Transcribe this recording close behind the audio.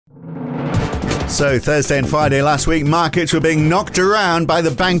So Thursday and Friday last week, markets were being knocked around by the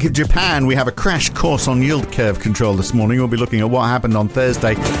Bank of Japan. We have a crash course on yield curve control this morning. We'll be looking at what happened on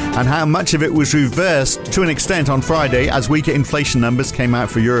Thursday and how much of it was reversed to an extent on Friday as weaker inflation numbers came out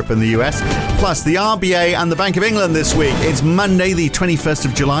for Europe and the US. Plus the RBA and the Bank of England this week. It's Monday, the 21st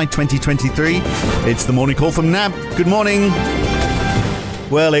of July, 2023. It's the morning call from NAB. Good morning.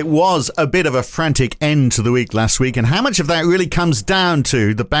 Well, it was a bit of a frantic end to the week last week, and how much of that really comes down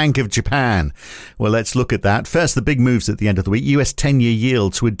to the Bank of Japan? Well, let's look at that. First, the big moves at the end of the week. US 10-year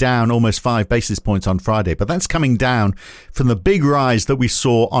yields were down almost 5 basis points on Friday, but that's coming down from the big rise that we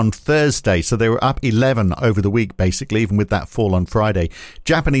saw on Thursday. So they were up 11 over the week, basically, even with that fall on Friday.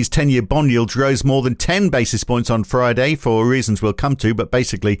 Japanese 10-year bond yields rose more than 10 basis points on Friday for reasons we'll come to, but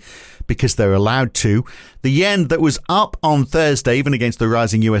basically because they're allowed to. The yen that was up on Thursday, even against the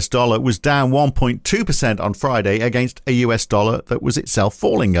rising US dollar, was down 1.2% on Friday against a US dollar that was itself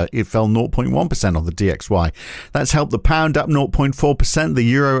falling. It fell 0.1% on the DXY. That's helped the pound up 0.4%, the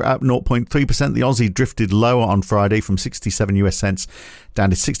euro up 0.3%. The Aussie drifted lower on Friday from 67 US cents down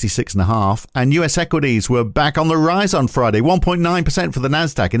to 66.5. And US equities were back on the rise on Friday, 1.9% for the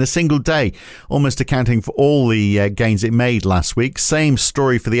Nasdaq in a single day, almost accounting for all the gains it made last week. Same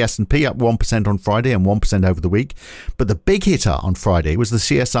story for the S&P, up 1% on Friday and 1% over the week. But the big hitter on Friday was the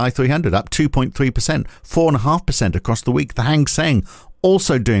CSI 300, up 2.3%, 4.5% across the week. The Hang Seng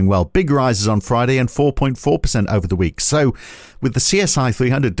also doing well. Big rises on Friday and 4.4% over the week. So with the CSI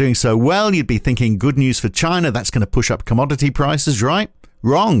 300 doing so well, you'd be thinking good news for China. That's going to push up commodity prices, right?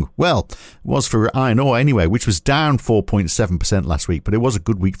 Wrong. Well, it was for iron ore anyway, which was down 4.7% last week, but it was a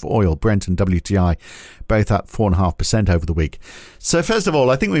good week for oil. Brent and WTI both up 4.5% over the week. So first of all,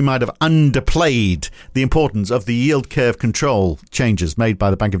 I think we might have underplayed the importance of the yield curve control changes made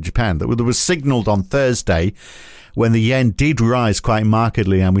by the Bank of Japan that was signalled on Thursday when the yen did rise quite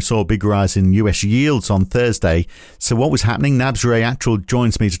markedly, and we saw a big rise in US yields on Thursday. So what was happening? NAB's Ray Attrell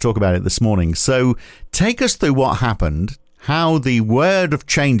joins me to talk about it this morning. So take us through what happened, how the word of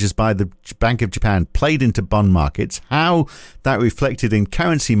changes by the Bank of Japan played into bond markets, how that reflected in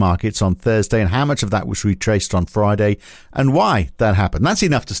currency markets on Thursday, and how much of that was retraced on Friday, and why that happened. That's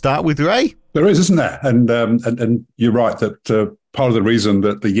enough to start with, Ray. There is, isn't there? And you're right that part of the reason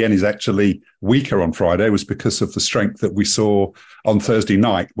that the yen is actually weaker on Friday was because of the strength that we saw on Thursday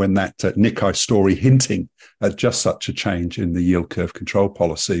night when that Nikkei story hinting at just such a change in the yield curve control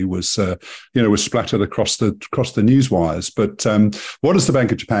policy was splattered across the news wires. But what has the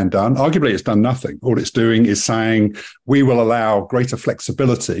Bank of Japan done? Arguably, it's done nothing. All it's doing is saying we will allow greater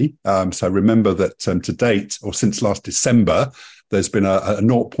flexibility. So remember that to date, or since last December, there's been a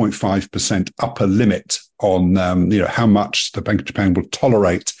 0.5% upper limit on how much the Bank of Japan will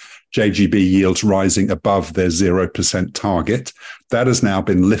tolerate JGB yields rising above their 0% target. That has now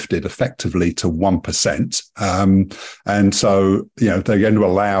been lifted effectively to 1%. And so, they're going to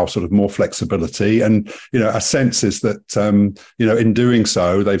allow sort of more flexibility. And, a sense is that, in doing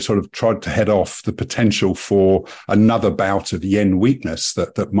so, they've sort of tried to head off the potential for another bout of yen weakness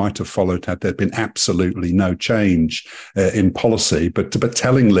that might have followed had there been absolutely no change in policy. But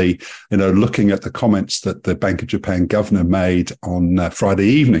tellingly, looking at the comments that the Bank of Japan governor made on Friday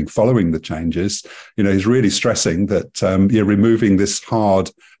evening following the changes, he's really stressing that removing this hard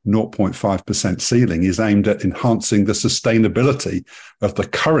 0.5% ceiling is aimed at enhancing the sustainability of the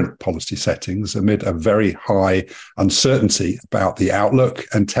current policy settings amid a very high uncertainty about the outlook.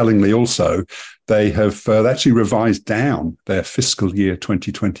 And tellingly also, they have actually revised down their fiscal year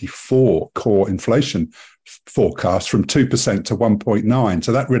 2024 core inflation forecast from 2% to 1.9%.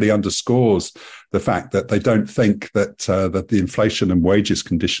 So that really underscores the fact that they don't think that the inflation and wages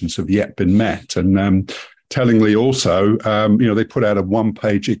conditions have yet been met. And tellingly also, they put out a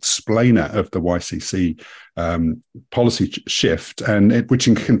one-page explainer of the YCC policy shift, which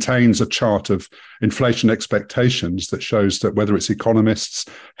contains a chart of inflation expectations that shows that whether it's economists,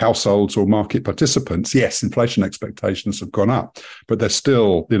 households, or market participants, yes, inflation expectations have gone up, but they're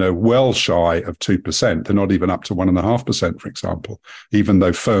still, well shy of 2%. They're not even up to 1.5%, for example, even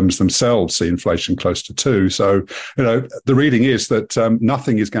though firms themselves see inflation close to 2%. So, the reading is that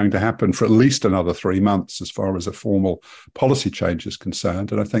nothing is going to happen for at least another 3 months as far as a formal policy change is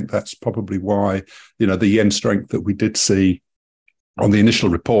concerned. And I think that's probably why, the yen strength that we did see on the initial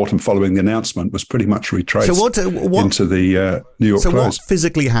report and following the announcement was pretty much retraced into the New York close. So what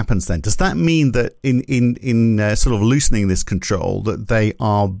physically happens then? Does that mean that in sort of loosening this control that they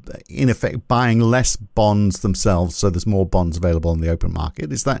are in effect buying less bonds themselves, so there's more bonds available on the open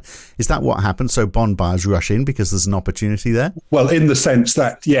market? Is that what happens? So bond buyers rush in because there's an opportunity there? Well, in the sense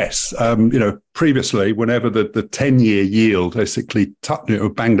that, yes, previously, whenever the 10-year yield basically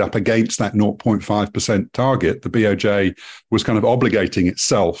banged up against that 0.5% target, the BoJ was kind of obligating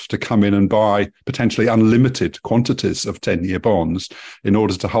itself to come in and buy potentially unlimited quantities of 10-year bonds in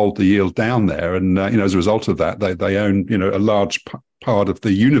order to hold the yield down there. And, as a result of that, they own, a large part of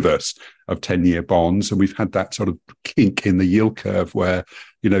the universe of 10-year bonds. And we've had that sort of kink in the yield curve where,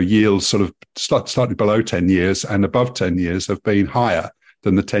 yields sort of slightly below 10 years and above 10 years have been higher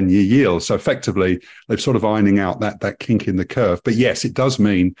than the 10-year yield. So effectively, they're sort of ironing out that kink in the curve. But yes, it does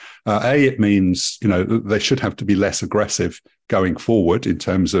mean, it means, they should have to be less aggressive going forward in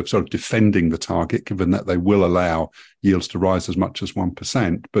terms of sort of defending the target, given that they will allow yields to rise as much as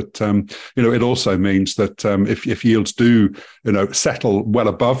 1%. But, it also means that if yields do, settle well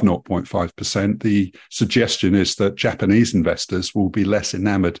above 0.5%, the suggestion is that Japanese investors will be less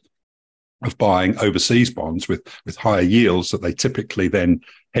enamored of buying overseas bonds with higher yields, that they typically then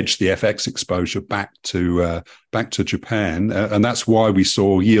hedge the FX exposure back to Japan, and that's why we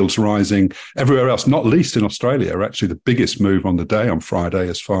saw yields rising everywhere else, not least in Australia. Actually, the biggest move on the day on Friday,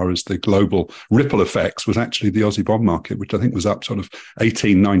 as far as the global ripple effects, was actually the Aussie bond market, which I think was up sort of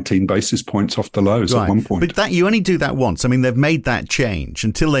 18, 19 basis points off the lows at one point. But that you only do that once. I mean, they've made that change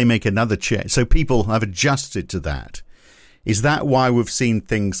until they make another change, so people have adjusted to that. Is that why we've seen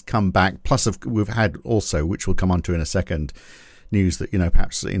things come back? Plus, we've had also, which we'll come on to in a second, news that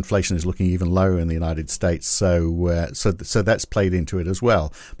perhaps inflation is looking even lower in the United States. So that's played into it as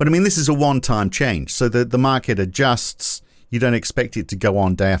well. But I mean, this is a one-time change, so the market adjusts. You don't expect it to go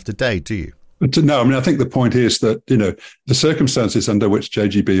on day after day, do you? No, I mean, I think the point is that, the circumstances under which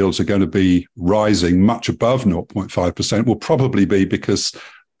JGB yields are going to be rising much above 0.5% will probably be because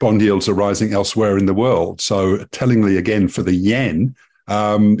bond yields are rising elsewhere in the world. So tellingly again for the yen,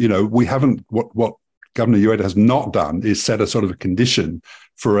 we haven't, what Governor Ueda has not done is set a sort of a condition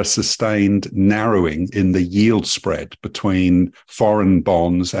for a sustained narrowing in the yield spread between foreign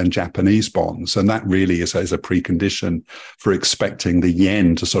bonds and Japanese bonds. And that really is a precondition for expecting the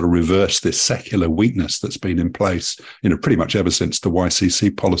yen to sort of reverse this secular weakness that's been in place, pretty much ever since the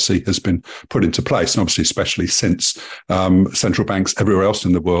YCC policy has been put into place. And obviously, especially since central banks everywhere else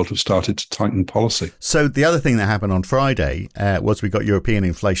in the world have started to tighten policy. So the other thing that happened on Friday was we got European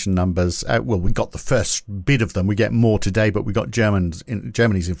inflation numbers. We got the first bit of them. We get more today, but we got Germany's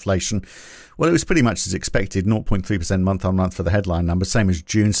inflation. Well, it was pretty much as expected, 0.3% month on month for the headline number, same as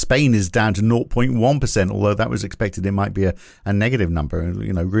June. Spain is down to 0.1%, although that was expected it might be a negative number,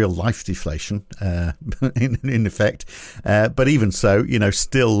 real life deflation in effect. But even so,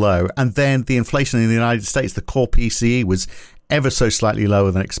 still low. And then the inflation in the United States, the core PCE was ever so slightly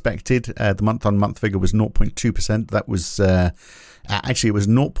lower than expected. The month on month figure was 0.2%. That was actually, it was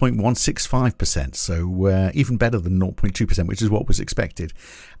 0.165%, so even better than 0.2%, which is what was expected.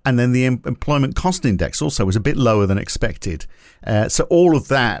 And then the employment cost index also was a bit lower than expected. So all of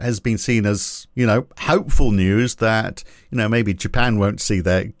that has been seen as, hopeful news that, maybe Japan won't see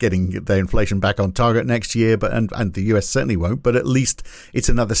getting their inflation back on target next year, but and the US certainly won't. But at least it's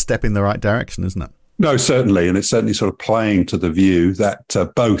another step in the right direction, isn't it? No, certainly. And it's certainly sort of playing to the view that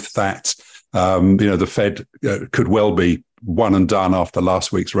both that, the Fed could well be one and done after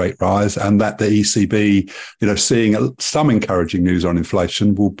last week's rate rise, and that the ECB, seeing some encouraging news on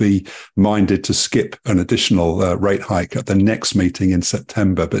inflation, will be minded to skip an additional rate hike at the next meeting in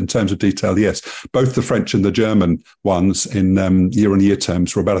September. But in terms of detail, yes, both the French and the German ones in year-on-year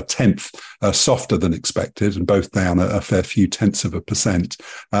terms were about a tenth softer than expected, and both down a fair few tenths of a percent.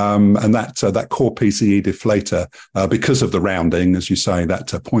 And that core PCE deflator, because of the rounding, as you say, that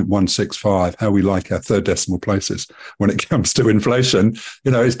 0.165, how we like our third decimal places when it comes to inflation,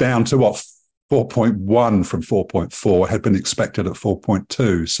 is down to 4.1 from 4.4, had been expected at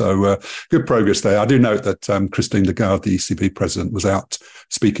 4.2. So good progress there. I do note that Christine Lagarde, the ECB president, was out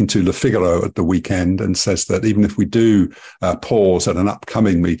speaking to Le Figaro at the weekend and says that even if we do pause at an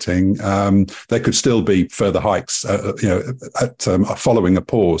upcoming meeting, there could still be further hikes, following a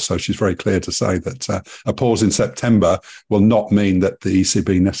pause. So she's very clear to say that a pause in September will not mean that the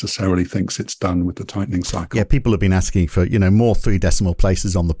ECB necessarily thinks it's done with the tightening cycle. Yeah, people have been asking for, more three decimal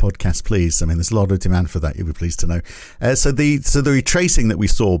places on the podcast, please. I mean, there's a lot of demand for that, you'll be pleased to know. So the retracing that we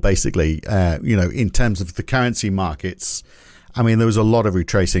saw, basically, in terms of the currency markets, I mean, there was a lot of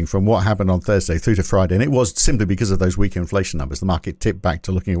retracing from what happened on Thursday through to Friday, and it was simply because of those weak inflation numbers. The market tipped back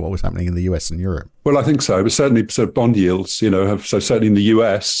to looking at what was happening in the US and Europe. Well, I think so. But certainly, bond yields, certainly in the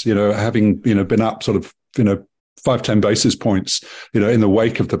US, having, been up sort of, 5-10 basis points, in the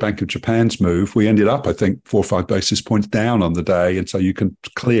wake of the Bank of Japan's move, we ended up, I think, 4 or 5 basis points down on the day. And so you can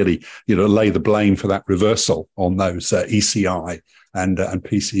clearly, lay the blame for that reversal on those ECI and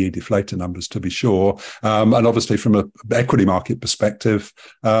PCE deflator numbers, to be sure. And obviously from an equity market perspective,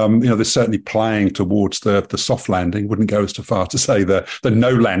 they're certainly playing towards the soft landing. Wouldn't go as far to say the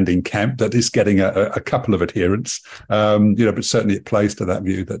no landing camp that is getting a couple of adherents, but certainly it plays to that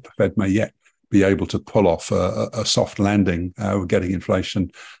view that the Fed may yet be able to pull off a soft landing. We're getting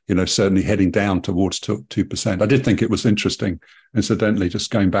inflation, certainly heading down towards 2%. I did think it was interesting, incidentally,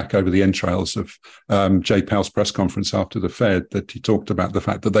 just going back over the entrails of Jay Powell's press conference after the Fed, that he talked about the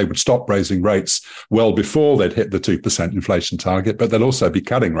fact that they would stop raising rates well before they'd hit the 2% inflation target, but they'll also be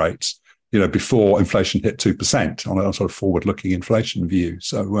cutting rates before inflation hit 2% on a sort of forward-looking inflation view.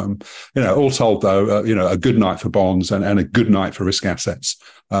 So, all told, though, a good night for bonds and a good night for risk assets.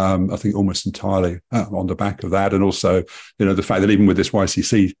 I think almost entirely on the back of that. And also, the fact that even with this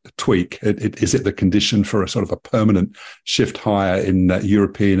YCC tweak, is it the condition for a sort of a permanent shift higher in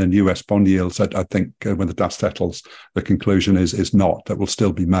European and US bond yields? I think when the dust settles, the conclusion is not. That will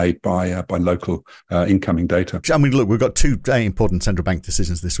still be made by local incoming data. I mean, look, we've got two important central bank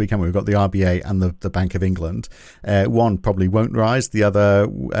decisions this week, haven't we? We've got the RBA and the Bank of England. One probably won't rise, the other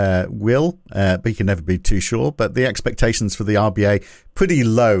will, but you can never be too sure. But the expectations for the RBA pretty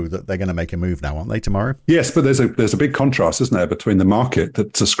low that they're going to make a move now, aren't they, tomorrow? Yes, but there's a big contrast, isn't there, between the market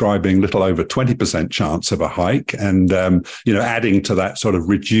that's ascribing little over 20% chance of a hike and adding to that sort of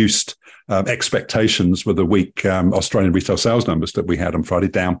reduced expectations with the weak Australian retail sales numbers that we had on Friday,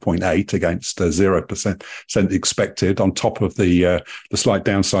 down 0.8 against 0% expected, on top of the slight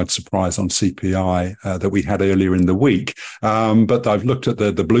downside surprise on CPI that we had earlier in the week. But I've looked at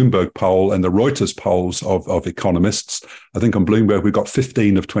the Bloomberg poll and the Reuters polls of economists. I think on Bloomberg we've got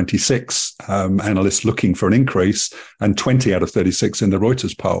 15 of 26 analysts looking for an increase, and 20 out of 36 in the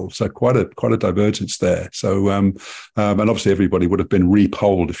Reuters poll. So quite a divergence there. So and obviously everybody would have been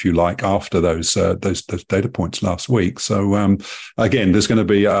re-polled, if you like, after those data points last week. So again, there's going to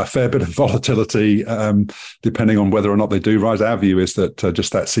be a fair bit of volatility depending on whether or not they do rise. Our view is that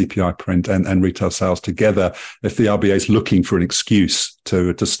just that CPI print and retail sales together, if the RBA is looking for an excuse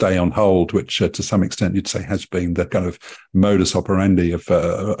to stay on hold, which to some extent you'd say has been the kind of modus operandi of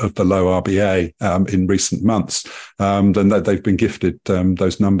the low RBA in recent months, then they've been gifted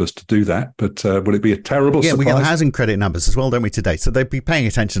those numbers to do that. But will it be a terrible surprise? We get the housing credit numbers as well, don't we, today? So they'd be paying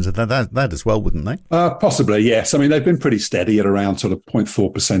attention to that as well, wouldn't they? Possibly, yes. I mean, they've been pretty steady at around sort of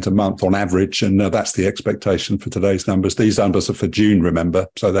 0.4% a month on average, and that's the expectation for today's numbers. These numbers are for June, remember,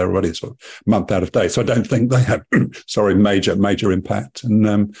 so they're already sort of month out of date. So I don't think they have, major impact.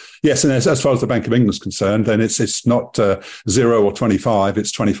 And yes, and as far as the Bank of England is concerned, then it's not 0 or 25,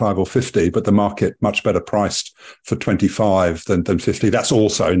 it's 25 or 50, but the market much better priced for 25 than 50. That's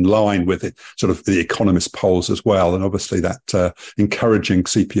also in line with it, sort of the economist polls as well. And obviously that encouraging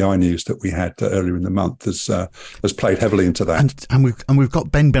CPI news that we had earlier in the month has played heavily into that. And we've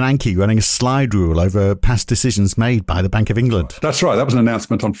got Ben Bernanke running a slide rule over past decisions made by the Bank of England. That's right. That was an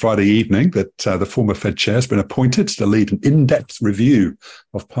announcement on Friday evening that the former Fed chair has been appointed to lead an in-depth review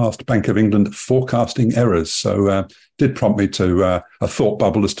of past Bank of England forecasting errors. So did prompt me to a thought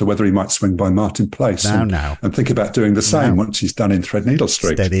bubble as to whether he might swing by Martin Place and think about doing the same once he's done in Threadneedle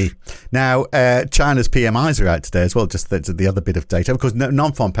Street. Steady. Now, China's PMIs are out today as well, just the other bit of data. Of course,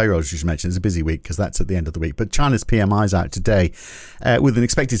 non-farm payrolls, you should mention, is a busy week because that's at the end of the week. But China's PMIs out today with an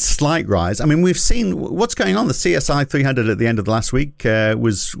expected slight rise. I mean, we've seen what's going on. The CSI 300 at the end of the last week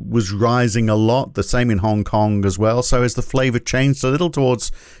was rising a lot. The same in Hong Kong as well. So has the flavour changed a little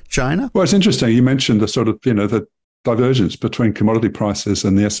towards China? Well, it's interesting. You mentioned the sort of, the divergence between commodity prices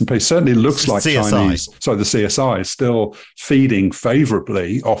and the S&P. Certainly looks like the CSI is still feeding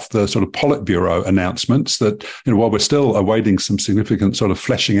favourably off the sort of Politburo announcements that, while we're still awaiting some significant sort of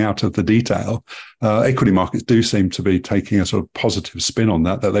fleshing out of the detail, equity markets do seem to be taking a sort of positive spin on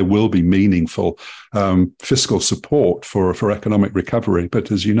that there will be meaningful fiscal support for economic recovery.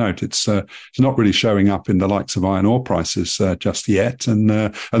 But as you note, it's not really showing up in the likes of iron ore prices just yet. And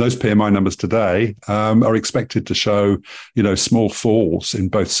those PMI numbers today are expected to show, small falls in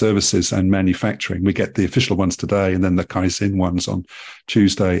both services and manufacturing. We get the official ones today, and then the Kaizen ones on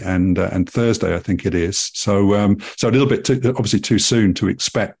Tuesday and Thursday, I think it is. So a little bit obviously too soon to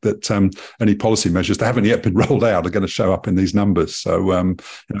expect that any policy measures that haven't yet been rolled out are going to show up in these numbers. So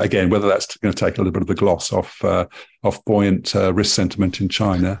again, whether that's going to take a little bit of the gloss off buoyant risk sentiment in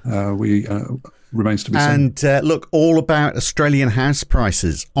China, remains to be seen. And look, all about Australian house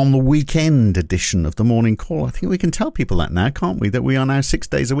prices on the weekend edition of the Morning Call. I think we can tell people that now, can't we? That we are now 6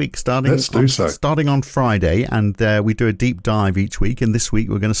 days a week starting on Friday, and we do a deep dive each week. And this week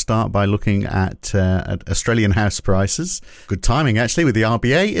we're going to start by looking at Australian house prices. Good timing, actually, with the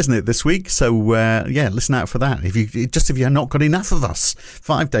RBA, isn't it, this week? So listen out for that. If you're not got enough of us,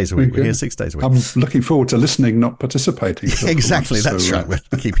 5 days a week, we're here 6 days a week. I'm looking forward to listening, not participating. Exactly, that's right.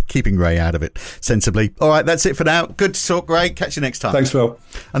 We're keeping Ray out of it sensibly. All right, that's it for now. Good to talk, Ray. Catch you next time. Thanks, Phil.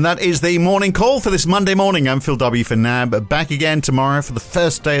 And that is the Morning Call for this Monday morning. I'm Phil W. for now, but back again tomorrow for the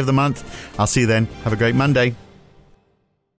first day of the month. I'll see you then. Have a great Monday.